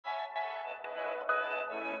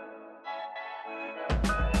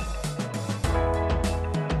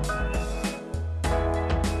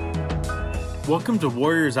Welcome to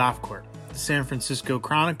Warriors Off Court, the San Francisco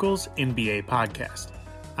Chronicles NBA podcast.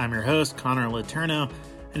 I'm your host, Connor Letourneau,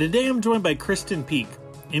 and today I'm joined by Kristen Peak,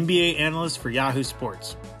 NBA analyst for Yahoo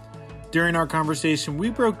Sports. During our conversation, we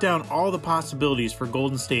broke down all the possibilities for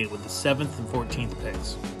Golden State with the 7th and 14th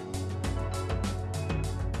picks.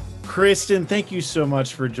 Kristen, thank you so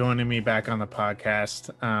much for joining me back on the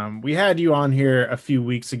podcast. We had you on here a few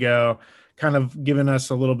weeks ago, kind of giving us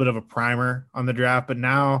a little bit of a primer on the draft, but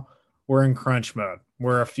now we're in crunch mode.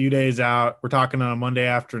 We're a few days out. We're talking on a Monday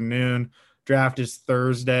afternoon. Draft is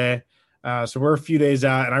Thursday. So we're a few days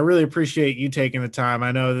out, and I really appreciate you taking the time.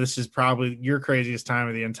 I know this is probably your craziest time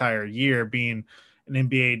of the entire year, being an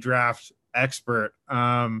NBA draft expert.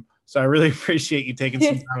 So I really appreciate you taking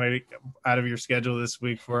some time out of your schedule this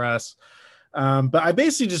week for us. But I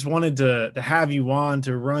basically just wanted to have you on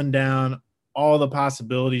to run down all the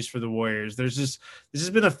possibilities for the Warriors. This has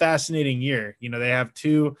been a fascinating year. You know, they have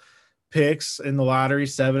two picks in the lottery,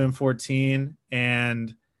 7 and 14,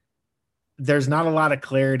 and there's not a lot of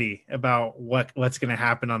clarity about what's going to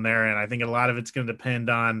happen on there. And I think a lot of it's going to depend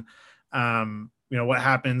on, what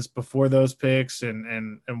happens before those picks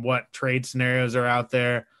and what trade scenarios are out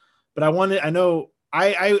there. But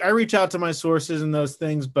I reach out to my sources and those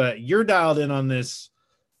things, but you're dialed in on this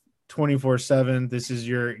 24/7. This is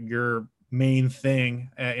your main thing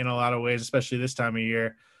in a lot of ways, especially this time of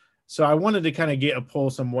year. So I wanted to kind of get a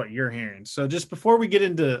pulse on what you're hearing. So just before we get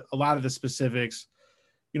into a lot of the specifics,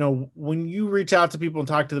 when you reach out to people and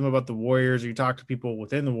talk to them about the Warriors, or you talk to people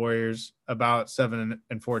within the Warriors about 7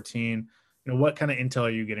 and 14, what kind of intel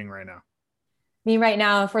are you getting right now? I mean, right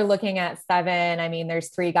now, if we're looking at 7, there's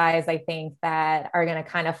 3 guys I think that are going to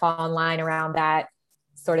kind of fall in line around that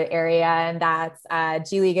sort of area. And that's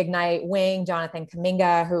G League Ignite wing, Jonathan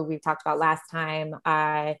Kuminga, who we've talked about last time,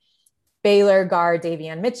 Baylor guard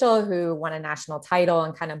Davion Mitchell, who won a national title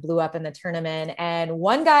and kind of blew up in the tournament. And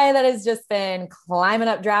one guy that has just been climbing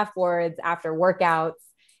up draft boards after workouts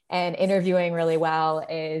and interviewing really well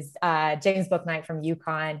is James Bouknight from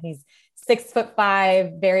UConn. He's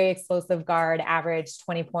 6'5", very explosive guard, averaged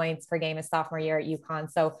 20 points per game his sophomore year at UConn.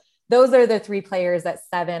 So those are the 3 players at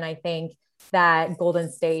 7, I think, that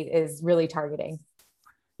Golden State is really targeting.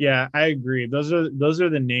 Yeah, I agree. Those are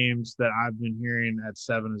the names that I've been hearing at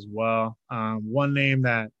 7 as well. One name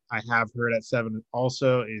that I have heard at 7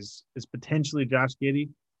 also is potentially Josh Giddey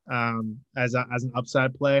as an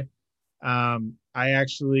upside play. I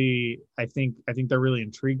think they're really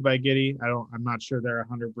intrigued by Giddey. I'm not sure they're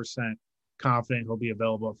 100% confident he'll be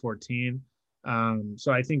available at 14.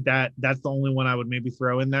 So I think that's the only one I would maybe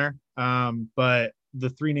throw in there. But the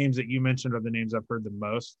 3 names that you mentioned are the names I've heard the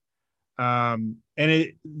most. And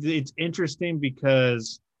it's interesting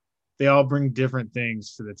because they all bring different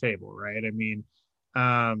things to the table, right? I mean,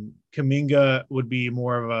 Kuminga would be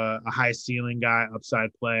more of a high ceiling guy,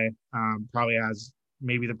 upside play, probably has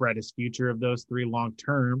maybe the brightest future of those 3 long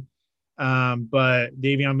term. But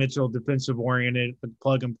Davion Mitchell, defensive oriented,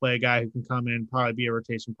 plug and play guy who can come in, probably be a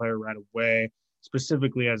rotation player right away,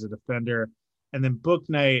 specifically as a defender. And then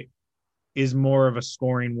Bouknight is more of a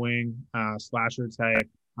scoring wing, slasher type.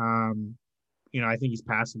 I think he's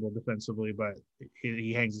passable defensively, but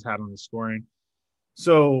he hangs his hat on the scoring.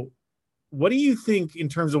 So what do you think in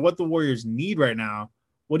terms of what the Warriors need right now?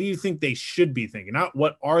 What do you think they should be thinking? Not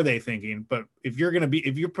what are they thinking, but if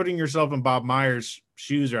you're putting yourself in Bob Myers'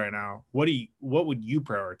 shoes right now, what would you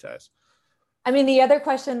prioritize? I mean, the other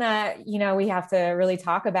question that, we have to really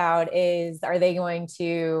talk about is, are they going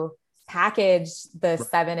to package the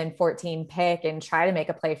 7 and 14 pick and try to make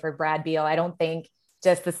a play for Brad Beal? I don't think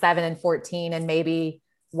just the 7 and 14 and maybe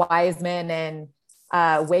Wiseman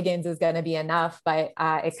and Wiggins is going to be enough, but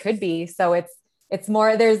it could be. So it's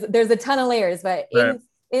more, there's a ton of layers, but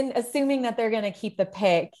in assuming that they're going to keep the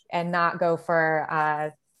pick and not go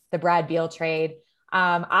for the Brad Beal trade.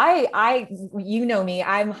 You know me,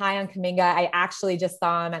 I'm high on Kuminga. I actually just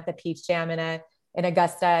saw him at the Peach Jam in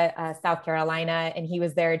Augusta, South Carolina, and he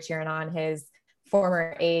was there cheering on his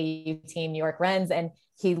former AAU team, New York Rens, and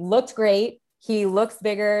he looked great. He looks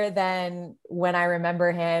bigger than when I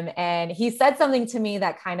remember him. And he said something to me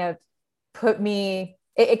that kind of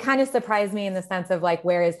it kind of surprised me in the sense of like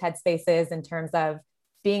where his headspace is in terms of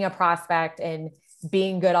being a prospect and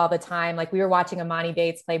being good all the time. Like we were watching Amani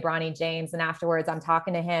Bates play Bronny James, and afterwards I'm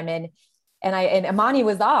talking to him and Amani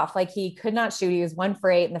was off. Like he could not shoot. He was 1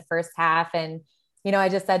 for 8 in the first half. And, I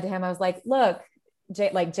just said to him, I was like, look,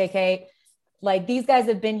 JK, like these guys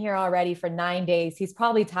have been here already for 9 days. He's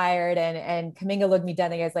probably tired. And Kuminga looked me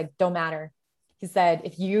dead in the eyes like, don't matter. He said,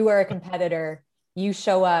 if you are a competitor, you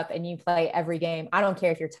show up and you play every game. I don't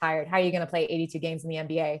care if you're tired. How are you going to play 82 games in the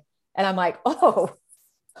NBA? And I'm like, oh,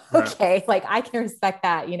 Right. Okay, like I can respect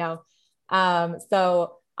that, you know.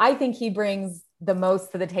 So I think he brings the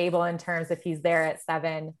most to the table in terms if he's there at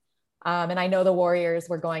 7. And I know the Warriors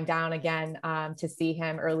were going down again to see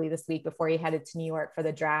him early this week before he headed to New York for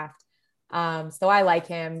the draft. So I like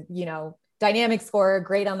him, you know, dynamic scorer,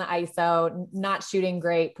 great on the ISO, not shooting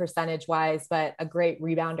great percentage wise, but a great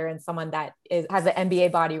rebounder and someone that has an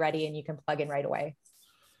NBA body ready and you can plug in right away.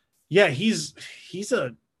 Yeah, he's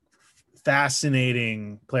a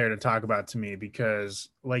fascinating player to talk about to me because,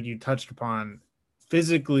 like you touched upon,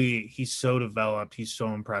 physically he's so developed, he's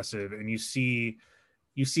so impressive, and you see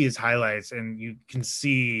his highlights, and you can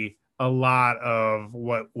see a lot of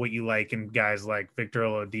what you like in guys like Victor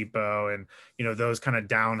Oladipo and those kind of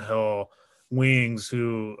downhill wings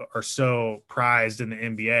who are so prized in the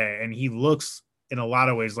NBA. And he looks in a lot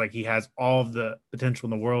of ways like he has all of the potential in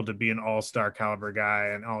the world to be an all-star caliber guy,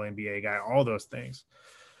 an all NBA guy, all those things.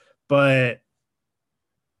 But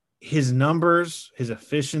his numbers, his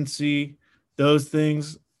efficiency, those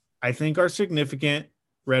things I think are significant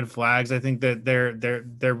red flags. I think that they're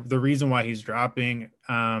the reason why he's dropping.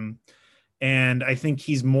 And I think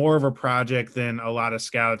he's more of a project than a lot of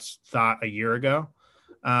scouts thought a year ago.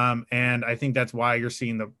 And I think that's why you're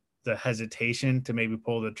seeing the hesitation to maybe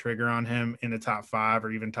pull the trigger on him in the top 5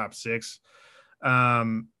 or even top 6.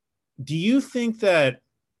 Do you think that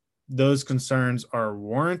those concerns are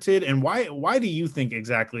warranted, and why do you think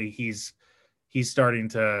exactly he's starting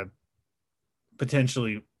to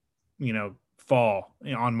potentially fall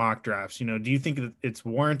on mock drafts? Do you think that it's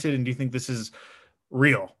warranted, and do you think this is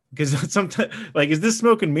real? Because sometimes, like, is this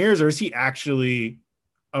smoke and mirrors, or is he actually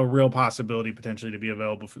a real possibility potentially to be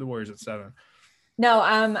available for the Warriors at 7? No,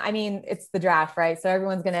 I mean, it's the draft, right? So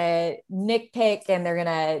everyone's gonna nitpick and they're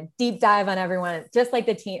gonna deep dive on everyone, just like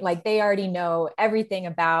the team, like they already know everything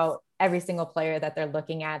about every single player that they're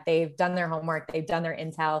looking at. They've done their homework, they've done their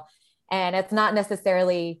intel, and it's not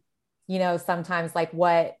necessarily, sometimes like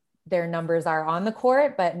what their numbers are on the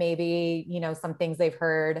court, but maybe, some things they've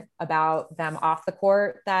heard about them off the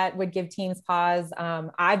court that would give teams pause.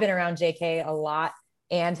 I've been around JK a lot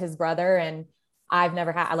and his brother, and I've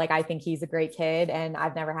never had, like, I think he's a great kid and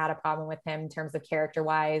I've never had a problem with him in terms of character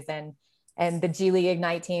wise. And the G League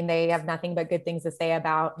Ignite team, they have nothing but good things to say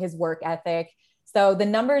about his work ethic. So the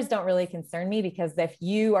numbers don't really concern me because if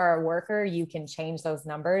you are a worker, you can change those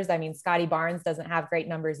numbers. I mean, Scotty Barnes doesn't have great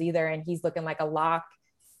numbers either, and he's looking like a lock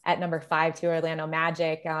at number 5 to Orlando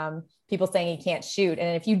Magic. People saying he can't shoot.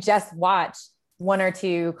 And if you just watch 1 or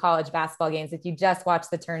 2 college basketball games, if you just watch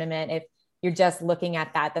the tournament, if you're just looking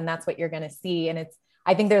at that, then that's what you're going to see. And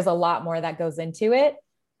I think there's a lot more that goes into it.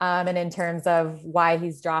 And in terms of why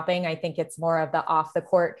he's dropping, I think it's more of the off the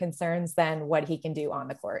court concerns than what he can do on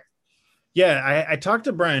the court. Yeah, I talked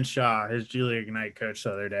to Brian Shaw, his G League Ignite coach,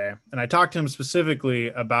 the other day, and I talked to him specifically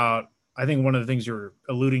about, I think, one of the things you're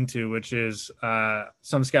alluding to, which is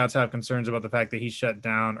some scouts have concerns about the fact that he shut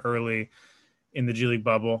down early in the G League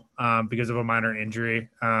bubble because of a minor injury.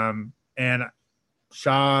 And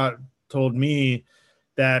Shaw told me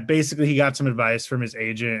that basically he got some advice from his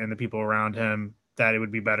agent and the people around him that it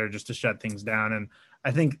would be better just to shut things down. And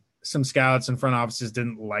I think some scouts and front offices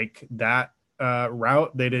didn't like that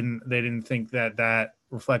route. They didn't think that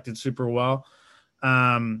reflected super well.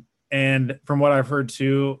 And from what I've heard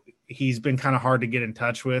too, he's been kind of hard to get in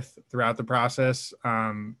touch with throughout the process.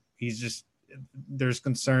 There's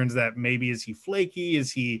concerns that maybe, is he flaky?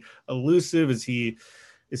 Is he elusive? Is he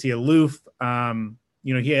aloof?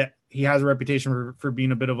 He has a reputation for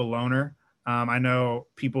being a bit of a loner. I know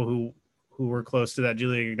people who were close to that G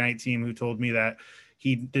League Ignite team who told me that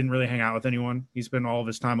he didn't really hang out with anyone. He spent all of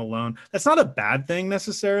his time alone. That's not a bad thing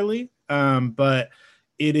necessarily, but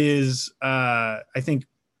it is. I think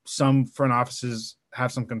some front offices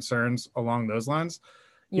have some concerns along those lines.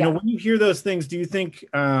 Yeah. When you hear those things, do you think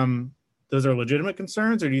those are legitimate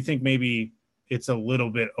concerns, or do you think maybe it's a little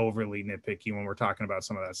bit overly nitpicky when we're talking about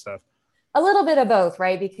some of that stuff? A little bit of both,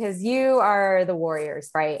 right? Because you are the Warriors,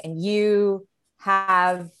 right? And you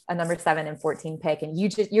have a number 7 and 14 pick, and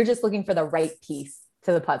you're just looking for the right piece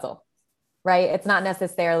to the puzzle, right? It's not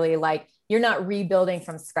necessarily like you're not rebuilding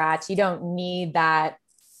from scratch. You don't need that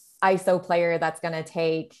ISO player that's going to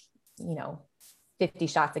take, 50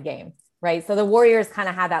 shots a game, right? So the Warriors kind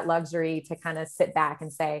of had that luxury to kind of sit back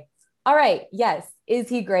and say, all right, yes, is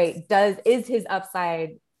he great? Is his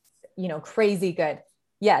upside, crazy good?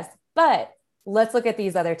 Yes. But let's look at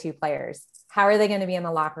these other 2 players. How are they going to be in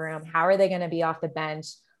the locker room? How are they going to be off the bench?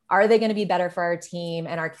 Are they going to be better for our team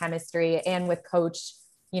and our chemistry and with coach,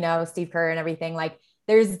 Steve Kerr and everything? Like,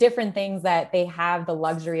 there's different things that they have the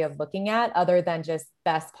luxury of looking at other than just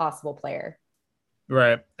best possible player.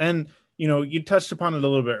 Right. And, you touched upon it a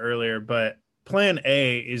little bit earlier, but plan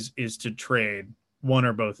A is to trade one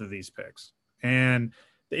or both of these picks. And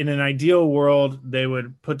in an ideal world, they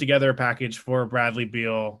would put together a package for a Bradley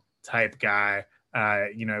Beal type guy.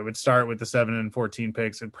 It would start with the 7 and 14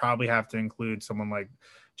 picks. It'd probably have to include someone like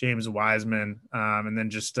James Wiseman, and then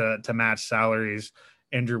just to match salaries,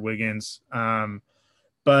 Andrew Wiggins.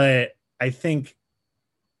 But I think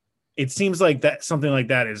it seems like that something like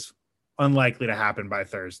that is unlikely to happen by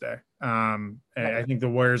Thursday. Right. I think the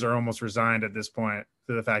Warriors are almost resigned at this point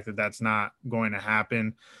to the fact that that's not going to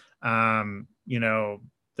happen.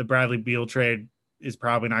 The Bradley Beal trade is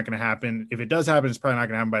probably not going to happen. If it does happen, it's probably not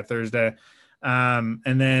going to happen by Thursday.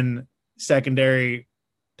 And then secondary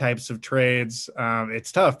types of trades,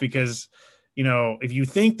 it's tough because, if you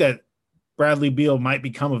think that Bradley Beal might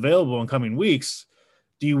become available in coming weeks,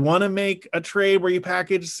 do you want to make a trade where you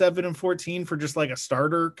package 7 and 14 for just like a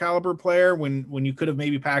starter caliber player when you could have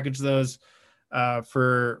maybe packaged those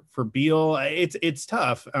for Beal? It's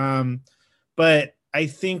tough. But I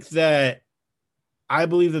think that I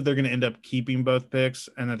believe that they're going to end up keeping both picks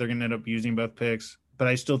and that they're going to end up using both picks. But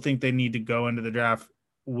I still think they need to go into the draft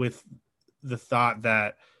with the thought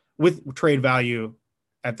that with trade value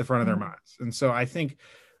at the front of their minds. And so I think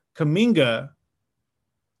Kuminga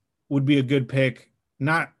would be a good pick,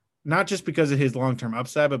 not just because of his long-term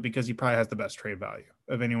upside, but because he probably has the best trade value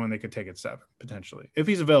of anyone they could take at 7, potentially, if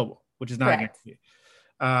he's available, which is not a guarantee.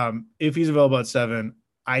 If he's available at 7,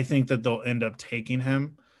 I think that they'll end up taking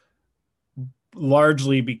him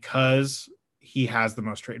largely because he has the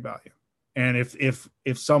most trade value. And if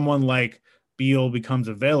someone like Beal becomes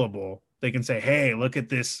available, they can say, hey, look at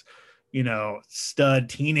this, stud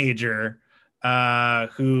teenager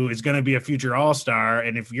who is going to be a future all-star.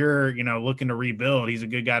 And if you're, looking to rebuild, he's a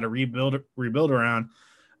good guy to rebuild around.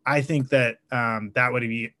 I think that that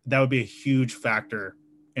would be a huge factor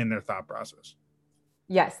in their thought process.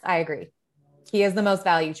 Yes, I agree. He is the most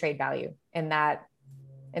trade value in that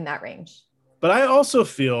range. But I also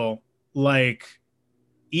feel like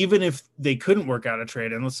even if they couldn't work out a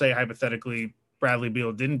trade, and let's say hypothetically Bradley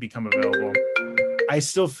Beal didn't become available, I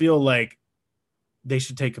still feel like they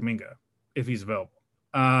should take Kuminga if he's available.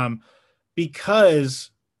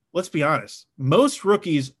 Because let's be honest, most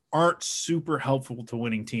rookies aren't super helpful to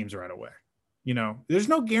winning teams right away. There's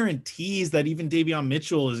no guarantees that even Davion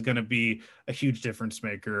Mitchell is going to be a huge difference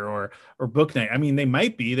maker or Bouknight. I mean, they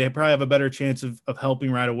might be. They probably have a better chance of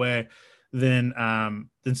helping right away than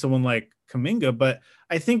someone like Kuminga. But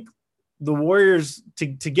I think the Warriors, to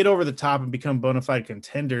get over the top and become bona fide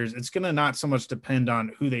contenders, it's going to not so much depend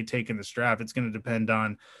on who they take in this draft. It's going to depend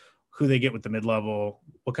on who they get with the mid-level,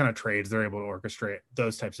 what kind of trades they're able to orchestrate,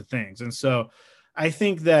 those types of things. And so I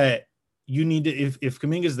think that you need to, if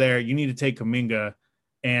Kuminga's there, you need to take Kuminga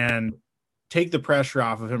and take the pressure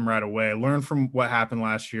off of him right away. Learn from what happened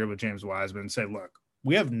last year with James Wiseman and say, look,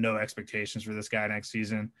 we have no expectations for this guy next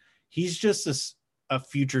season. He's just a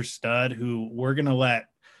future stud who we're going to let,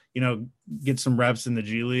 get some reps in the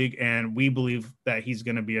G League. And we believe that he's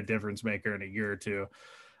going to be a difference maker in a year or two.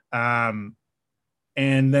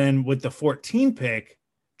 And then with the 14 pick,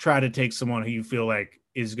 try to take someone who you feel like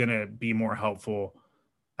is going to be more helpful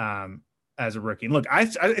as a rookie. And look, I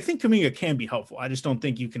think Kuminga can be helpful. I just don't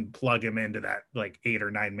think you can plug him into that like 8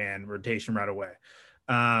 or 9 man rotation right away.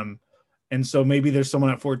 And so maybe there's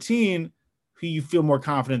someone at 14 who you feel more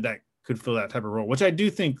confident that could fill that type of role, which I do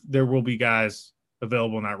think there will be guys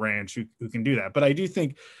available in that range who can do that. But I do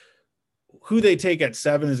think who they take at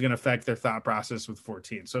 7 is going to affect their thought process with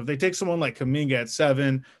 14. So if they take someone like Kuminga at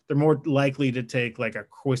 7, they're more likely to take like a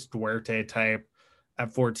Chris Duarte type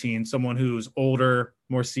at 14, someone who's older,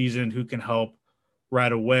 more seasoned, who can help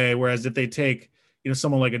right away. Whereas if they take,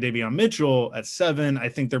 someone like a Davion Mitchell at 7, I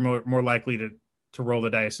think they're more likely to roll the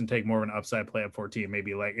dice and take more of an upside play at 14.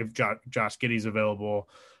 Maybe like if Josh Giddey's available,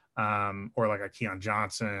 or like a Keon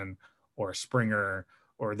Johnson or a Springer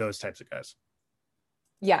or those types of guys.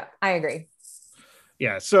 Yeah, I agree.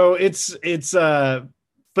 Yeah. So it's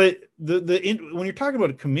but when you're talking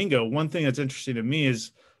about Kuminga, one thing that's interesting to me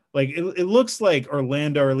is like, it looks like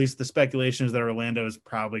Orlando, or at least the speculation is that Orlando is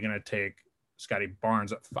probably going to take Scotty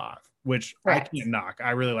Barnes at 5, which Correct. I can't knock.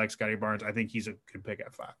 I really like Scotty Barnes. I think he's a good pick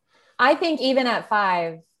at 5. I think even at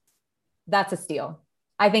 5, that's a steal.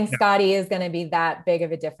 I think Scotty is going to be that big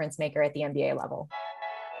of a difference maker at the NBA level.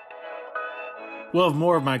 We'll have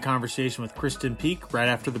more of my conversation with Kristen Peak right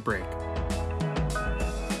after the break.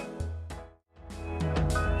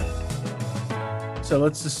 So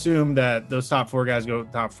let's assume that those top 4 guys go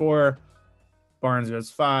top 4. Barnes goes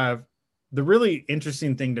 5. The really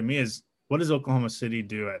interesting thing to me is, what does Oklahoma City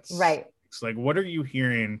do at 6? Like, what are you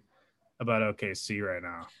hearing about OKC right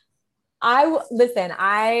now? Listen,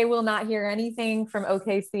 I will not hear anything from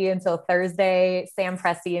OKC until Thursday. Sam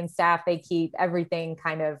Presti and staff, they keep everything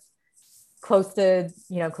kind of close to,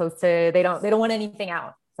 they don't want anything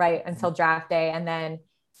out right until draft day. And then,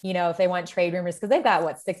 if they want trade rumors, because they've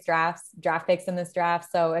got six draft picks in this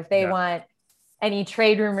draft. So if they want any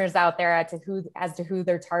trade rumors out there as to who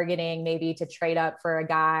they're targeting, maybe to trade up for a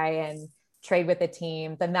guy and trade with the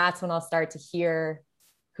team, then that's when I'll start to hear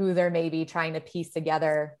who they're maybe trying to piece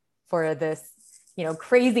together for this,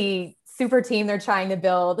 crazy super team they're trying to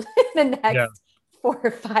build in the next 4 or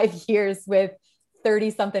 5 years with 30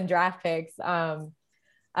 something draft picks. So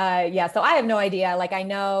I have no idea. Like, I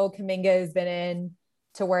know Kuminga has been in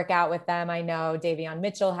to work out with them. I know Davion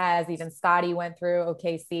Mitchell has, even Scotty went through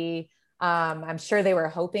OKC. I'm sure they were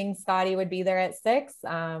hoping Scotty would be there at 6.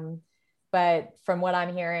 But from what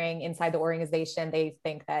I'm hearing inside the organization, they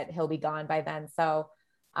think that he'll be gone by then. So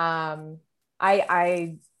I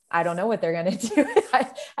don't know what they're going to do.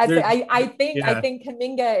 I think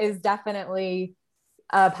Kuminga is definitely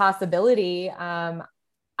a possibility. I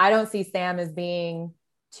don't see Sam as being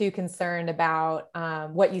too concerned about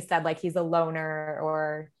what you said, like he's a loner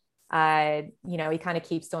or, he kind of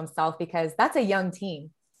keeps to himself, because that's a young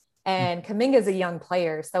team. And Kuminga is a young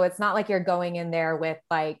player. So it's not like you're going in there with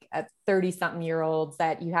like a 30-something-year-olds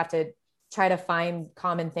that you have to try to find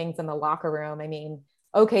common things in the locker room. I mean,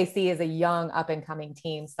 OKC is a young up and coming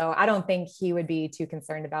team. So I don't think he would be too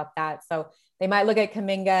concerned about that. So they might look at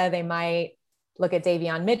Kuminga. They might look at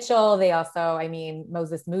Davion Mitchell. They also,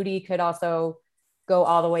 Moses Moody could also go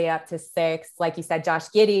all the way up to 6. Like you said, Josh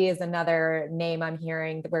Giddey is another name I'm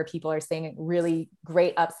hearing where people are saying really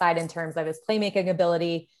great upside in terms of his playmaking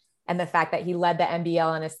ability and the fact that he led the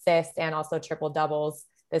NBL in assists and also triple doubles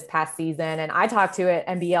this past season. And I talked to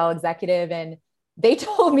an NBL executive and they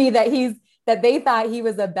told me that they thought he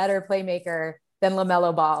was a better playmaker than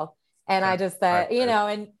LaMelo Ball. And I just said,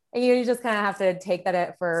 and you just kind of have to take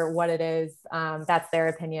that for what it is. That's their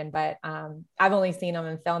opinion, but I've only seen him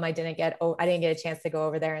in film. I didn't get a chance to go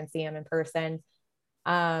over there and see him in person.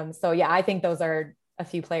 I think those are a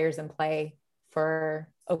few players in play for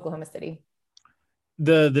Oklahoma City.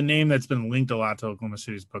 The name that's been linked a lot to Oklahoma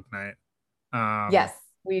City is Bouknight.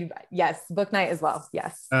 Bouknight as well.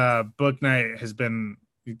 Yes. Bouknight has been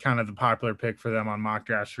kind of the popular pick for them on mock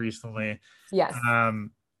drafts recently. Yes.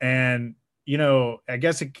 And I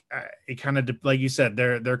guess it kind of, like you said,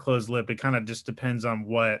 they're closed lip. It kind of just depends on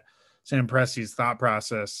what Sam Presti's thought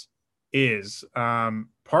process is.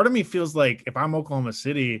 Part of me feels like if I'm Oklahoma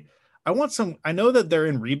City, I know that they're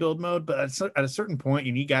in rebuild mode, but at a certain point,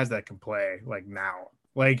 you need guys that can play like now.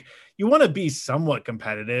 Like, you want to be somewhat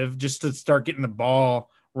competitive just to start getting the ball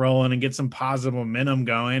rolling and get some positive momentum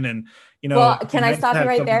going. And, well, can I stop you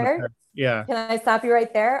right there? Yeah. Can I stop you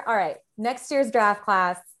right there? All right. Next year's draft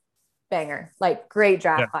class, banger, like great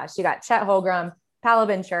draft class. You got Chet Holmgren, Paolo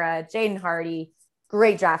Ventura, Jaden Hardy,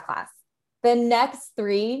 great draft class. The next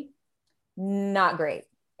 3, not great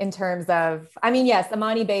in terms of, yes,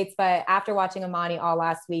 Amani Bates, but after watching Amani all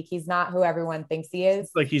last week, he's not who everyone thinks he is.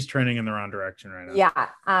 It's like he's trending in the wrong direction right now. Yeah.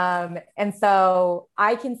 And so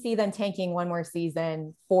I can see them tanking one more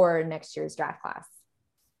season for next year's draft class.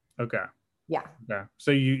 Okay. Yeah. Yeah. So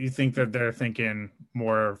you think that they're thinking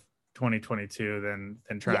more 2022 than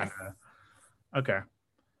trying to. Okay.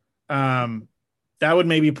 That would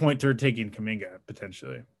maybe point toward taking Kuminga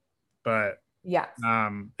potentially, but yeah.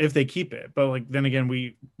 If they keep it, but like, then again,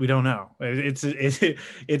 we don't know. It's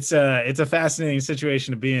a fascinating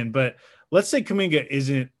situation to be in, but let's say Kuminga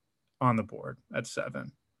isn't on the board at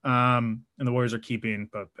 7. And the Warriors are keeping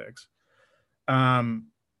both picks. Who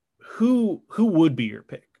would be your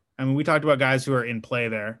pick? We talked about guys who are in play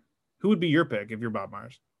there. Who would be your pick if you're Bob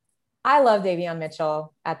Myers? I love Davion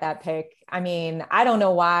Mitchell at that pick. I don't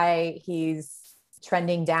know why he's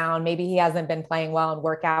trending down. Maybe he hasn't been playing well in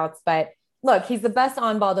workouts, but look, he's the best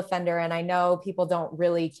on-ball defender. And I know people don't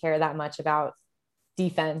really care that much about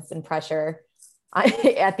defense and pressure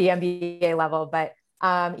at the NBA level, but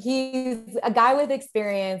he's a guy with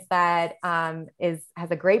experience that has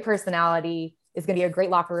a great personality, is going to be a great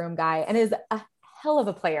locker room guy, and is a hell of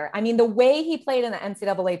a player. The way he played in the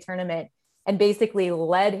NCAA tournament and basically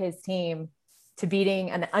led his team to beating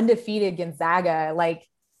an undefeated Gonzaga, like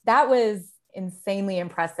that was insanely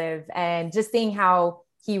impressive. And just seeing how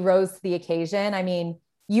he rose to the occasion.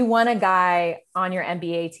 You want a guy on your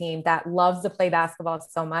NBA team that loves to play basketball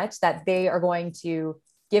so much that they are going to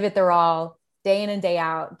give it their all day in and day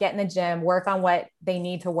out, get in the gym, work on what they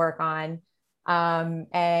need to work on,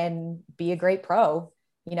 and be a great pro.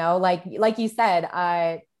 Like you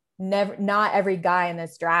said, not every guy in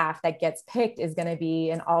this draft that gets picked is going to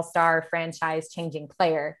be an all-star franchise changing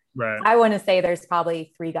player. Right. I want to say there's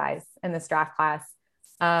probably 3 guys in this draft class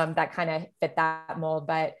that kind of fit that mold.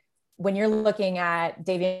 But when you're looking at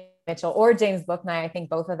Davion Mitchell or James Bouknight, I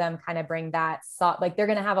think both of them kind of bring that like they're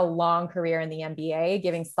going to have a long career in the NBA,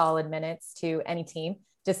 giving solid minutes to any team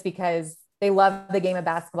just because they love the game of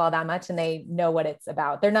basketball that much and they know what it's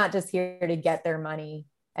about. They're not just here to get their money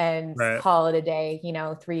and call it a day,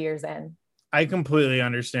 3 years in. I completely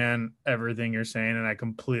understand everything you're saying, and I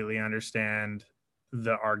completely understand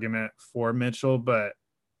the argument for Mitchell, but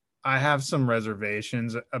I have some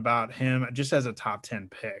reservations about him just as a top 10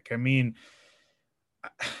 pick. I mean,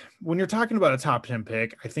 when you're talking about a top 10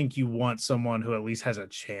 pick, I think you want someone who at least has a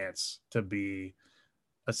chance to be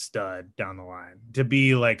a stud down the line, to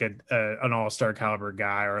be like an all-star caliber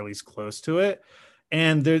guy, or at least close to it.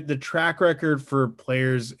 And the track record for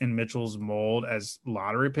players in Mitchell's mold as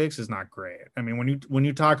lottery picks is not great. I mean, when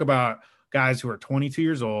you talk about guys who are 22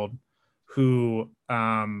 years old, who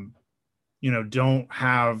don't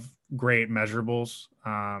have great measurables.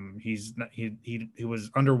 He was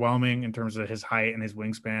underwhelming in terms of his height and his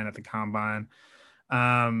wingspan at the combine.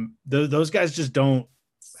 Those guys just don't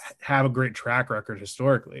have a great track record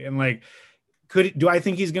historically. And like, do I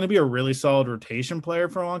think he's going to be a really solid rotation player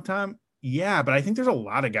for a long time? Yeah, but I think there's a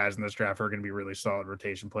lot of guys in this draft who are going to be really solid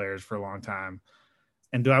rotation players for a long time.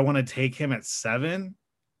 And do I want to take him at 7?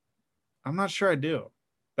 I'm not sure I do.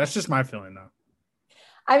 That's just my feeling though.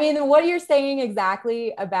 I mean, what you're saying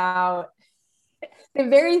exactly about the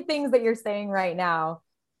very things that you're saying right now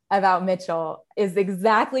about Mitchell is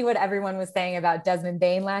exactly what everyone was saying about Desmond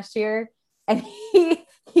Bane last year. And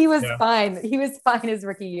he was fine. He was fine his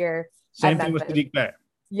rookie year. Same thing with Saddiq Bey.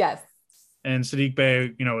 Yes. And Saddiq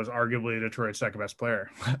Bey, was arguably Detroit's second best player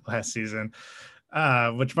last season,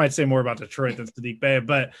 which might say more about Detroit than Saddiq Bey.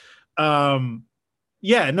 But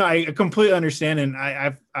I completely understand. And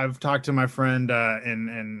I've talked to my friend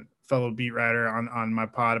and fellow beat writer on my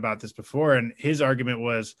pod about this before. And his argument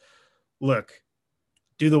was, look,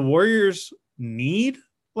 do the Warriors need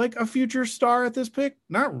like a future star at this pick?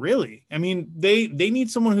 Not really. I mean, they need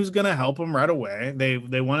someone who's going to help them right away.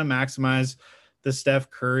 They want to maximize the Steph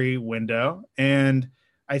Curry window. And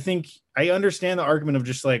I think I understand the argument of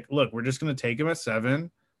just like, look, we're just going to take him at 7,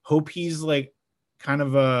 hope he's like kind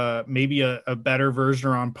of maybe a better version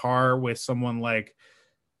or on par with someone like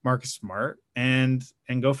Marcus Smart and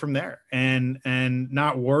go from there and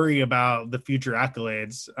not worry about the future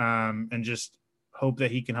accolades and just hope that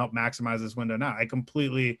he can help maximize this window. Now I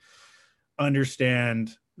completely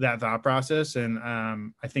understand that thought process. And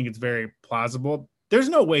I think it's very plausible. There's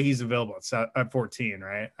no way he's available at 14,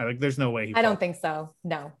 right? There's no way. I don't think so.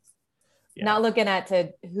 No, not looking at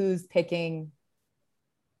who's picking.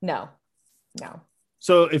 No.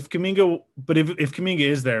 So if Kuminga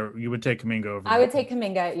is there, you would take Kuminga over. I would take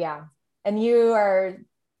Kuminga. Yeah. And you are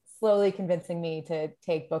slowly convincing me to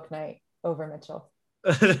take Bouknight over Mitchell.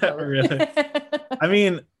 Really? I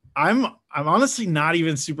mean, I'm honestly not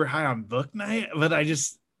even super high on Bouknight, but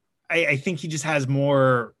I think he just has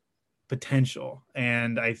more potential.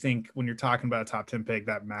 And I think when you're talking about a top 10 pick,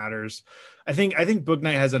 that matters. I think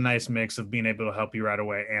Bouknight has a nice mix of being able to help you right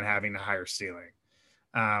away and having a higher ceiling,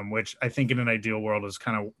 which I think in an ideal world is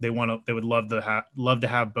kind of, they would love to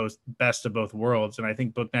have both best of both worlds. And I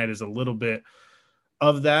think Bouknight is a little bit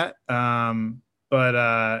of that. But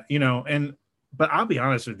I'll be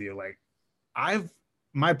honest with you. Like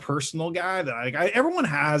my personal guy that everyone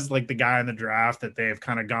has like the guy in the draft that they've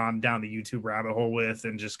kind of gone down the YouTube rabbit hole with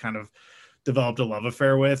and just kind of developed a love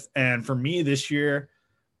affair with. And for me this year,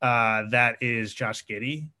 that is Josh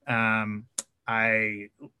Giddey. I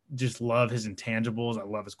just love his intangibles. I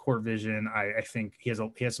love his court vision. I think he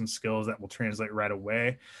has some skills that will translate right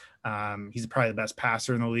away. He's probably the best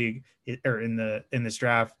passer in the league or in this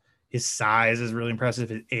draft. His size is really impressive.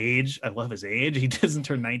 His age, I love his age. He doesn't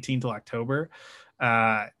turn 19 till October.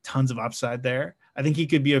 Tons of upside there. I think he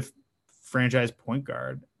could be a franchise point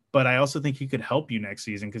guard, but I also think he could help you next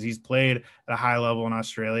season because he's played at a high level in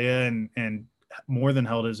Australia and more than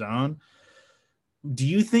held his own. Do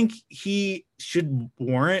you think he should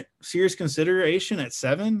warrant serious consideration at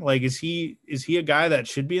 7? Like, is he a guy that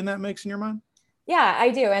should be in that mix in your mind? Yeah,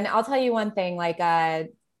 I do. And I'll tell you one thing, I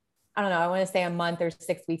don't know, I want to say a month or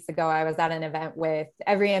 6 weeks ago, I was at an event with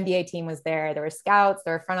every NBA team was there. There were scouts,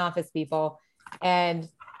 there were front office people. And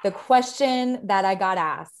the question that I got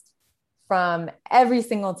asked from every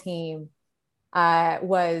single team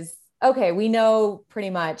was, okay, we know pretty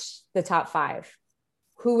much the top 5.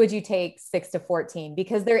 Who would you take 6 to 14?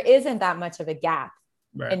 Because there isn't that much of a gap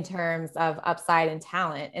in terms of upside and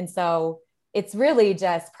talent. And so it's really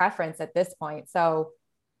just preference at this point. So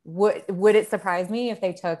would it surprise me if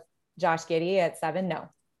they took Josh Giddey at 7? No,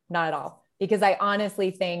 not at all. Because I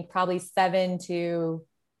honestly think probably 7 to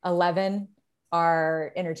 11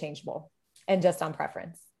 are interchangeable and just on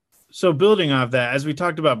preference. So building off that, as we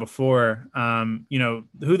talked about before,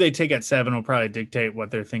 who they take at 7 will probably dictate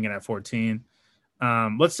what they're thinking at 14.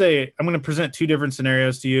 Let's say I'm going to present 2 different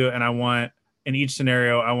scenarios to you, and in each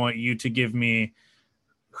scenario, I want you to give me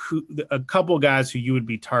a couple guys who you would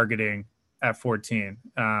be targeting at 14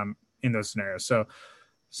 in those scenarios. So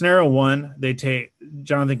scenario 1, they take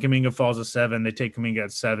Jonathan Kuminga falls to 7. They take Kuminga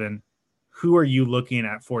at 7. Who are you looking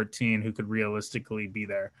at 14 who could realistically be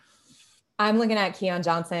there? I'm looking at Keon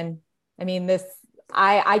Johnson. I mean,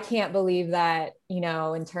 I can't believe that,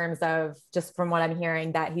 in terms of just from what I'm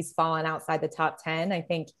hearing, that he's fallen outside the top 10. I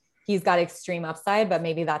think he's got extreme upside, but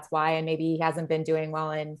maybe that's why. And maybe he hasn't been doing well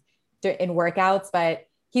in workouts, but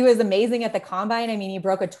he was amazing at the combine. I mean, he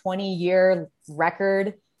broke a 20-year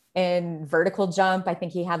record in vertical jump. I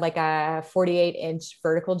think he had like a 48-inch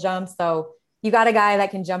vertical jump. So you got a guy that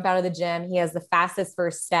can jump out of the gym. He has the fastest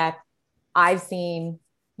first step I've seen,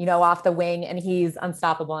 off the wing, and he's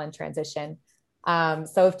unstoppable in transition.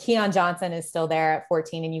 So if Keon Johnson is still there at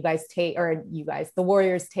 14 and the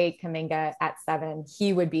Warriors take Kuminga at 7,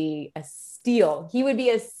 he would be a steal. He would be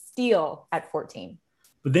a steal at 14.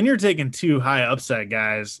 But then you're taking 2 high upside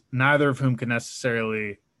guys, neither of whom can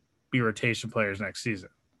necessarily be rotation players next season.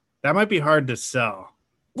 That might be hard to sell.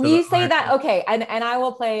 We say that, okay, and I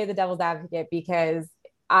will play the devil's advocate because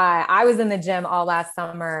I was in the gym all last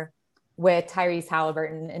summer with Tyrese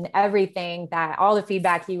Halliburton, and all the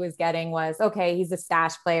feedback he was getting was, okay, he's a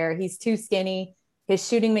stash player. He's too skinny. His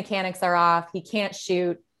shooting mechanics are off. He can't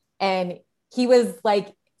shoot. And he was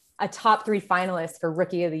like a top 3 finalist for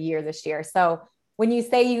Rookie of the Year this year. So when you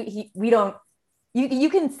say you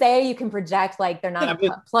can project like they're not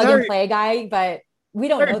a plug and play guy, but we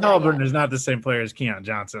don't know that Halliburton is not the same player as Keon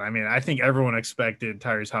Johnson. I mean, I think everyone expected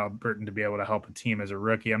Tyrese Halliburton to be able to help a team as a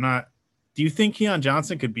rookie. Do you think Keon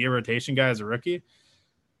Johnson could be a rotation guy as a rookie?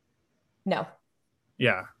 No.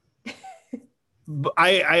 Yeah. If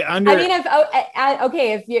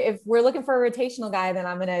we're looking for a rotational guy, then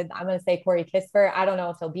I'm gonna say Corey Kispert. I don't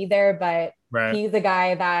know if he'll be there, but He's a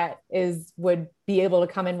guy that would be able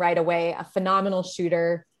to come in right away. A phenomenal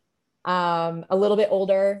shooter, a little bit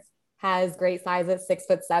older, has great size at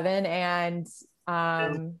 6'7", and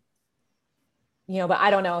but I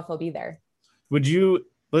don't know if he'll be there. Would you?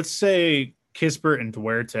 Let's say Kispert and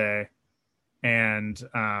Duarte and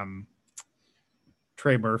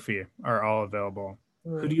Trey Murphy are all available.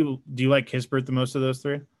 Who do you like Kispert the most of those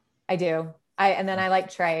 3? I do. And then I like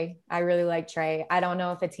Trey. I really like Trey. I don't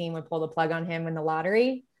know if a team would pull the plug on him in the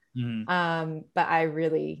lottery. Mm-hmm. But I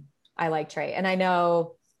like Trey. And I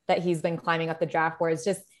know that he's been climbing up the draft boards.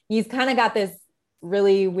 Just, he's kind of got this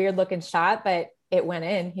really weird looking shot, but it went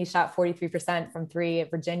in. He shot 43% from 3 at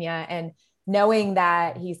Virginia. And knowing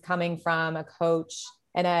that he's coming from a coach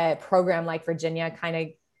and a program like Virginia kind of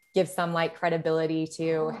gives some like credibility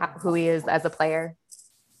to who he is as a player.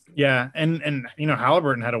 Yeah. And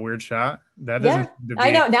Halliburton had a weird shot. That doesn't I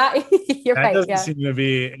know now you're right. That doesn't seem to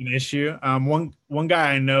be an issue. One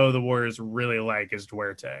guy I know the Warriors really like is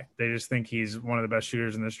Duarte. They just think he's one of the best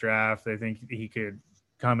shooters in this draft. They think he could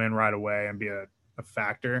come in right away and be a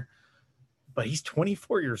factor, but he's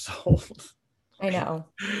 24 years old. I know.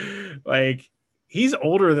 Like, he's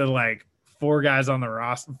older than like 4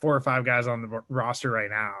 or 5 guys on the roster right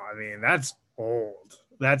now. I mean, that's old.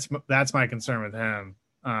 That's my concern with him.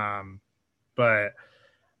 But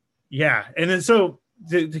yeah. And then, so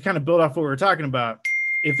to kind of build off what we were talking about,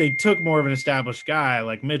 if they took more of an established guy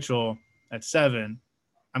like Mitchell at 7,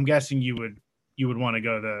 I'm guessing you would want to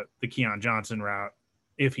go the Keon Johnson route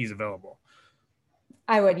if he's available.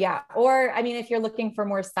 I would, yeah. Or, I mean, if you're looking for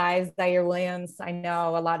more size, Zaire Williams, I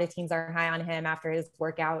know a lot of teams are high on him after his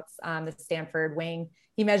workouts. The Stanford wing,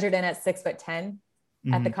 he measured in at 6'10"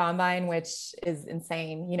 at the combine, which is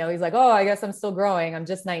insane. He's like, oh, I guess I'm still growing. I'm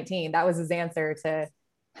just 19. That was his answer to,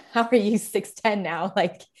 how are you 6'10" now?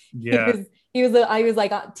 Like, yeah, he was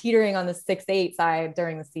like teetering on the 6'8" side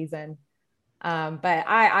during the season. But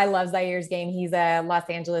I love Zaire's game. He's a Los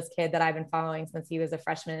Angeles kid that I've been following since he was a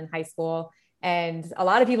freshman in high school. And a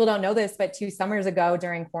lot of people don't know this, but 2 summers ago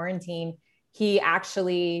during quarantine, he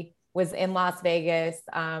actually was in Las Vegas,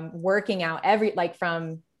 working out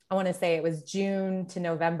from, I want to say it was June to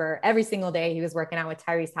November, every single day. He was working out with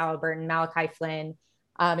Tyrese Halliburton, Malachi Flynn,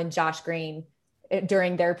 and Josh Green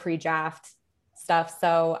during their pre-draft stuff.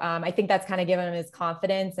 So I think that's kind of given him his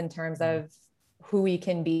confidence in terms of who he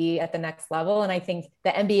can be at the next level. And I think the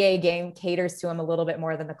NBA game caters to him a little bit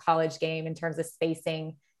more than the college game in terms of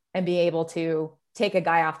spacing and be able to take a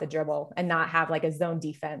guy off the dribble and not have like a zone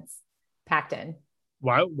defense packed in.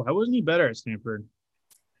 Why wasn't he better at Stanford?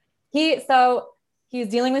 He was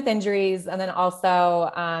dealing with injuries, and then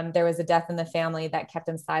also there was a death in the family that kept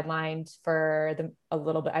him sidelined for a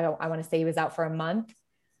little bit. I want to say he was out for a month.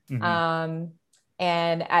 Mm-hmm.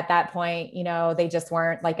 And at that point, they just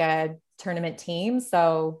weren't like a tournament team.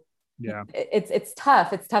 So yeah, it's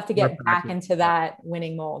tough. It's tough to get back into that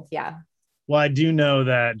winning mold. Yeah. Well, I do know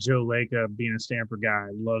that Joe Lacob, being a Stanford guy,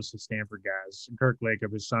 loves his Stanford guys. Kirk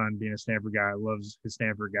Lacob, his son, being a Stanford guy, loves his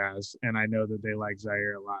Stanford guys. And I know that they like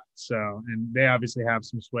Zaire a lot. So, and they obviously have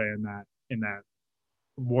some sway in that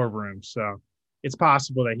war room. So it's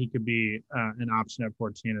possible that he could be an option at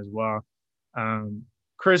 14 as well.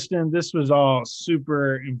 Kristen, this was all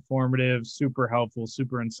super informative, super helpful,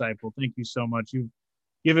 super insightful. Thank you so much. You've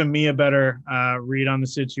given me a better read on the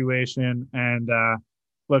situation. And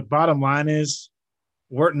look, bottom line is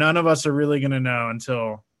none of us are really going to know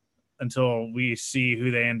until we see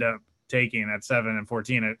who they end up taking at 7 and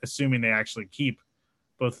 14, assuming they actually keep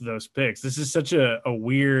both of those picks. This is such a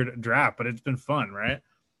weird draft, but it's been fun, right?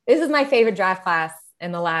 This is my favorite draft class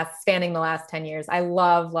spanning the last 10 years. I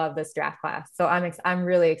love this draft class. So I'm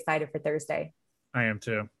really excited for Thursday. I am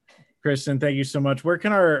too. Kristen, thank you so much. Where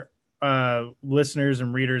can our listeners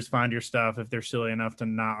and readers find your stuff if they're silly enough to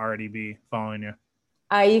not already be following you?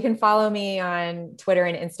 You can follow me on Twitter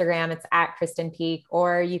and Instagram. It's at Kristen Peak,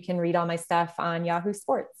 or you can read all my stuff on Yahoo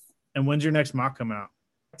Sports. And when's your next mock come out?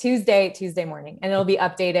 Tuesday morning. And it'll be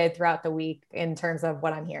updated throughout the week in terms of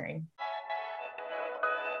what I'm hearing.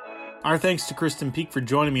 Our thanks to Kristen Peak for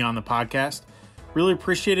joining me on the podcast. Really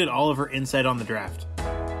appreciated all of her insight on the draft.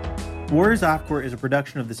 Warriors Off Court is a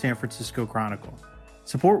production of the San Francisco Chronicle.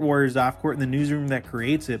 Support Warriors Off Court in the newsroom that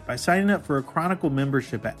creates it by signing up for a Chronicle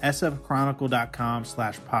membership at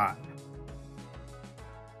sfchronicle.com/pod.